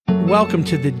Welcome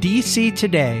to the DC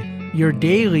Today, your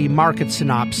daily market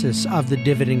synopsis of the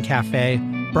Dividend Cafe,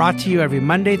 brought to you every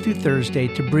Monday through Thursday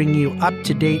to bring you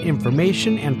up-to-date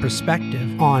information and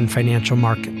perspective on financial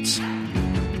markets.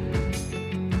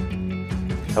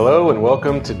 Hello and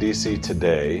welcome to DC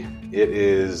Today. It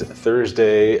is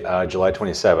Thursday, July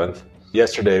 27th.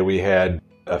 Yesterday we had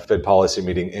a Fed policy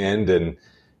meeting end and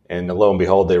lo and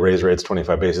behold, they raised rates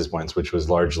 25 basis points, which was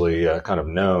largely kind of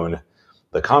known.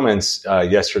 The comments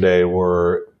yesterday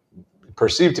were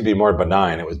perceived to be more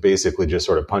benign. It was basically just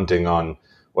sort of punting on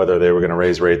whether they were going to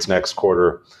raise rates next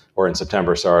quarter or in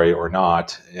September, or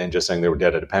not, and just saying they were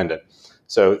data dependent.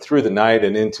 So through the night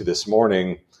and into this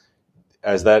morning,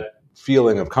 as that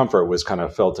feeling of comfort was kind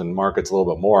of felt in markets a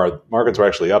little bit more, markets were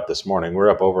actually up this morning. We're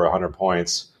up over 100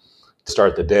 points to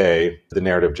start the day, the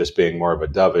narrative just being more of a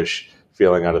dovish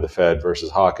feeling out of the Fed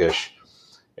versus hawkish.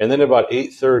 And then about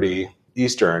 8:30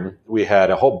 Eastern, we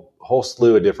had a whole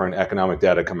slew of different economic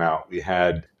data come out. We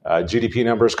had GDP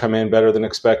numbers come in better than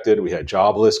expected. We had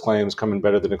jobless claims come in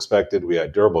better than expected. We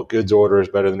had durable goods orders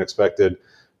better than expected.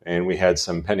 And we had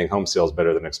some pending home sales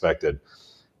better than expected,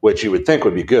 which you would think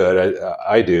would be good.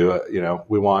 I do.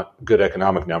 We want good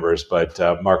economic numbers, but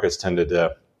markets tended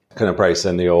to kind of price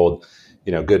in the old,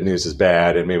 good news is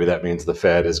bad. And maybe that means the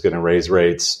Fed is going to raise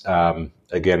rates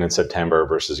again in September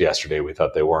versus yesterday. We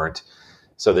thought they weren't.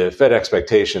 So the Fed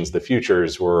expectations, the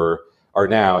futures are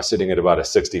now sitting at about a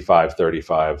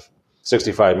 65-35.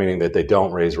 65 meaning that they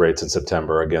don't raise rates in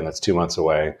September. Again, that's 2 months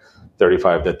away.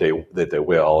 35 that they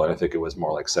will. And I think it was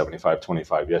more like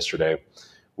 75-25 yesterday.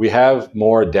 We have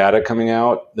more data coming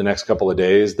out the next couple of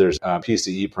days. There's a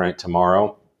PCE print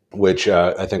tomorrow, which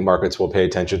I think markets will pay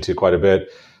attention to quite a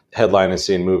bit. Headline is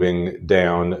seen moving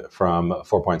down from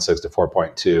 4.6 to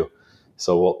 4.2.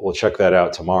 So we'll check that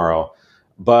out tomorrow.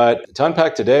 But to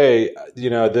unpack today,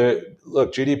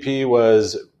 GDP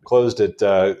was closed at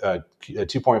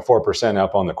 2.4%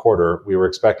 up on the quarter. We were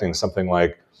expecting something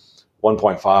like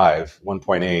 1.5,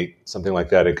 1.8, something like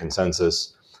that in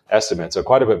consensus estimate. So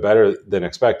quite a bit better than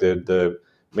expected. The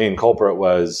main culprit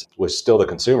was still the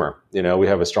consumer. We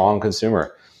have a strong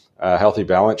consumer, a healthy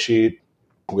balance sheet.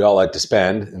 We all like to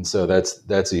spend, and so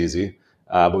that's easy.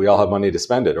 But we all have money to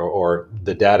spend it, or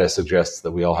the data suggests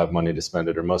that we all have money to spend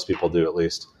it, or most people do at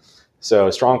least. So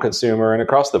a strong consumer, and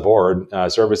across the board,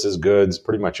 services, goods,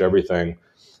 pretty much everything.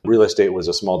 Real estate was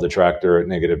a small detractor at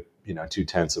negative,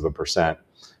 0.2%,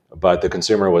 but the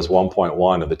consumer was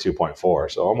 1.1 of the 2.4,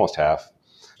 so almost half.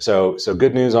 So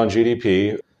good news on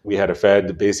GDP. We had a Fed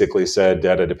that basically said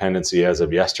data dependency as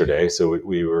of yesterday. So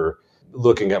we were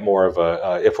looking at more of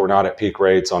if we're not at peak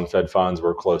rates on Fed funds,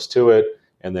 we're close to it.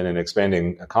 And then an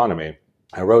expanding economy.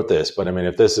 I wrote this, but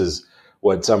if this is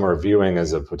what some are viewing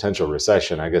as a potential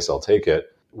recession, I guess I'll take it.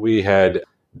 We had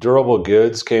durable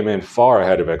goods came in far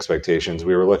ahead of expectations.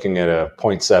 We were looking at a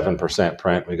 0.7%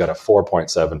 print. We got a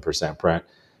 4.7% print.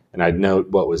 And I'd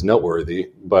note what was noteworthy,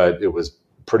 but it was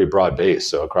pretty broad-based.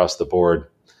 So across the board,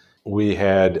 we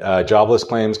had jobless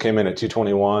claims came in at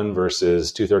 221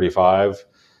 versus 235.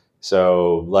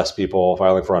 So less people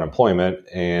filing for unemployment,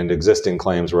 and existing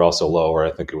claims were also lower. I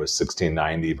think it was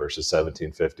 1690 versus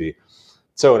 1750.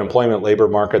 So an employment labor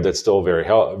market that's still very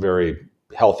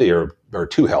healthy or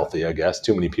too healthy, I guess.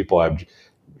 Too many people are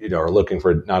looking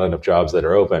for not enough jobs that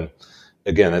are open.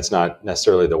 Again, that's not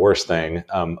necessarily the worst thing,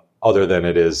 other than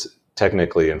it is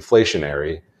technically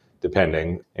inflationary,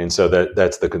 depending. And so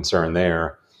that's the concern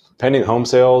there. Pending home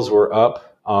sales were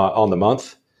up on the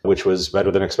month, which was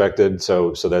better than expected.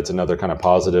 So that's another kind of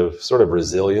positive sort of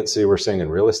resiliency we're seeing in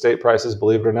real estate prices,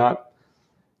 believe it or not.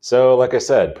 So like I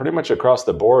said, pretty much across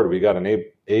the board, we got an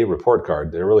A report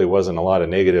card. There really wasn't a lot of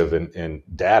negative in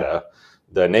data.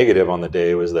 The negative on the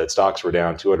day was that stocks were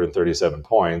down 237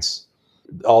 points,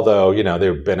 although,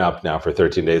 they've been up now for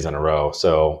 13 days in a row.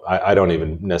 So I don't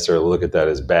even necessarily look at that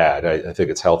as bad. I think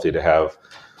it's healthy to have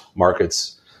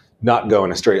markets not go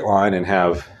in a straight line and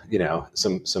have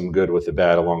some good with the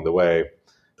bad along the way.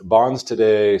 Bonds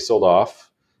today sold off.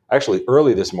 Actually,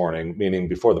 early this morning, meaning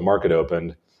before the market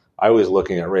opened, I was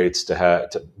looking at rates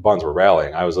bonds were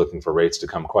rallying. I was looking for rates to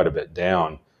come quite a bit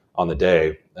down on the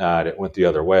day. It went the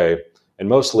other way, and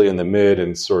mostly in the mid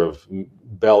and sort of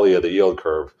belly of the yield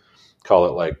curve. Call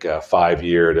it like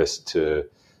 5-year to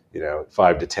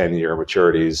 5 to 10 year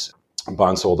maturities.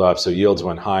 Bonds sold off, so yields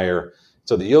went higher.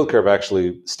 So the yield curve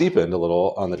actually steepened a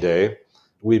little on the day.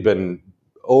 We've been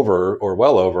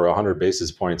well over 100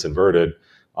 basis points inverted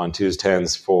on 2s,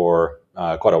 10s for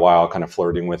quite a while, kind of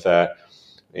flirting with that.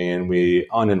 And we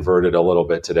uninverted a little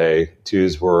bit today.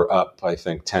 2s were up, I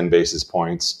think, 10 basis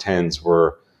points. 10s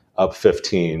were up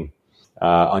 15.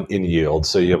 in yield.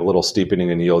 So you have a little steepening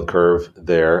in yield curve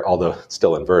there, although it's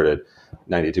still inverted,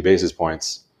 92 basis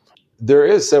points. There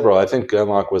is several. I think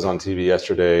Gundlach was on TV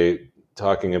yesterday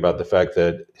talking about the fact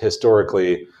that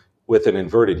historically, with an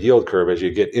inverted yield curve, as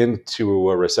you get into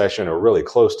a recession or really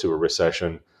close to a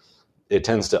recession, it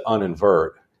tends to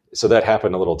uninvert. So that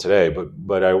happened a little today.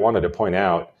 But I wanted to point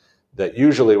out that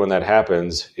usually when that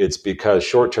happens, it's because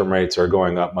short-term rates are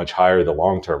going up much higher than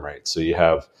long-term rates.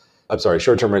 So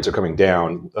short-term rates are coming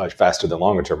down faster than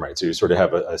longer-term rates. So you sort of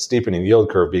have a steepening yield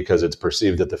curve because it's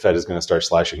perceived that the Fed is going to start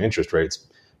slashing interest rates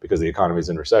because the economy is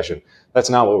in recession. That's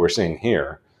not what we're seeing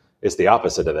here. It's the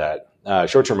opposite of that.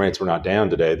 Short-term rates were not down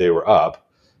today. They were up,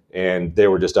 and they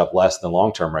were just up less than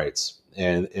long-term rates.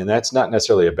 And that's not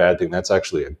necessarily a bad thing. That's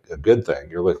actually a good thing.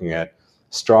 You're looking at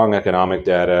strong economic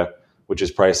data, which is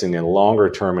pricing in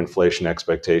longer-term inflation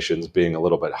expectations being a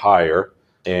little bit higher,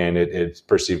 and it's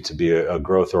perceived to be a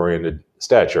growth-oriented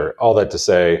stature. All that to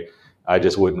say, I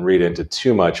just wouldn't read into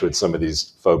too much what some of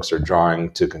these folks are drawing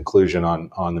to conclusion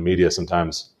on the media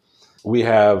sometimes. We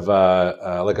have,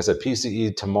 like I said,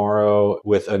 PCE tomorrow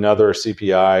with another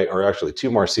CPI, or actually two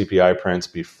more CPI prints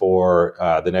before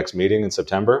the next meeting in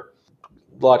September.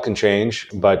 A lot can change,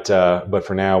 but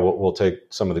for now, we'll take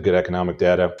some of the good economic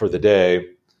data for the day.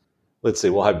 Let's see,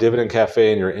 we'll have Dividend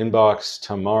Cafe in your inbox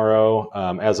tomorrow.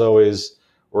 As always,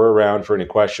 we're around for any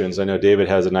questions. I know David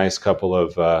has a nice couple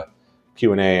of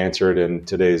Q&A answered in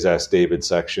today's Ask David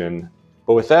section.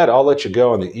 But with that, I'll let you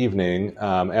go in the evening.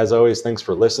 As always, thanks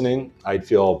for listening. I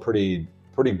feel pretty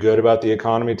good about the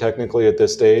economy technically at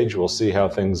this stage. We'll see how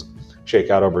things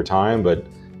shake out over time, but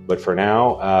for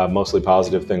now, mostly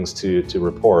positive things to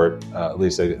report, at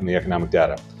least in the economic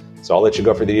data. So I'll let you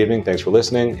go for the evening. Thanks for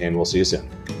listening, and we'll see you soon.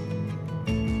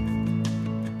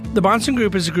 The Bahnsen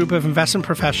Group is a group of investment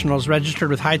professionals registered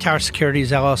with Hightower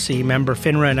Securities, LLC, member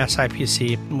FINRA and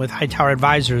SIPC, and with Hightower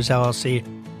Advisors, LLC,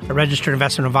 a registered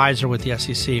investment advisor with the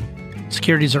SEC.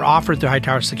 Securities are offered through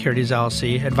Hightower Securities,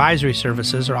 LLC. Advisory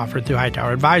services are offered through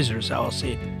Hightower Advisors,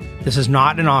 LLC. This is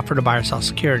not an offer to buy or sell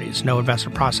securities. No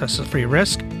investment process is free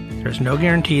risk. There is no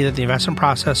guarantee that the investment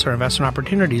process or investment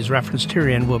opportunities referenced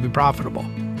herein will be profitable.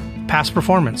 Past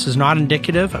performance is not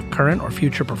indicative of current or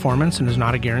future performance and is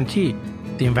not a guarantee.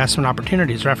 The investment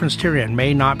opportunities referenced herein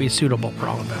may not be suitable for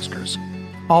all investors.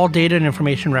 All data and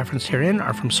information referenced herein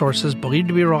are from sources believed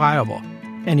to be reliable.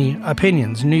 Any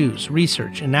opinions, news,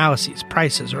 research, analyses,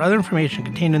 prices, or other information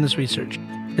contained in this research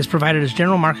is provided as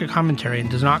general market commentary and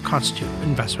does not constitute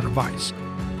investment advice.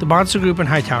 The Bahnsen Group and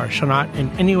Hightower shall not in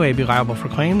any way be liable for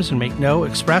claims and make no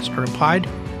expressed or implied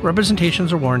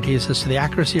representations or warranties as to the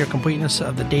accuracy or completeness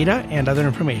of the data and other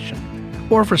information,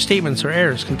 or for statements or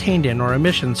errors contained in or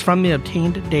omissions from the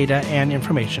obtained data and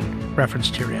information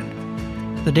referenced herein.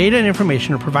 The data and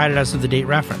information are provided as of the date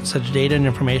referenced. Such data and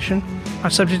information are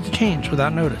subject to change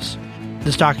without notice.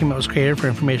 This document was created for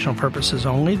informational purposes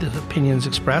only. The opinions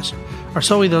expressed are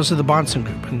solely those of the Bahnsen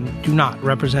Group and do not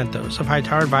represent those of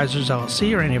Hightower Advisors,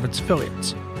 LLC, or any of its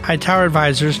affiliates. Hightower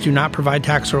Advisors do not provide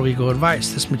tax or legal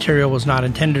advice. This material was not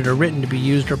intended or written to be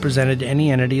used or presented to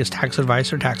any entity as tax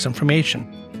advice or tax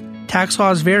information. Tax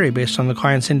laws vary based on the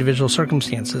client's individual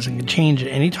circumstances and can change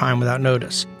at any time without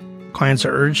notice. Clients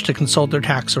are urged to consult their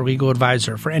tax or legal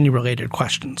advisor for any related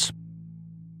questions.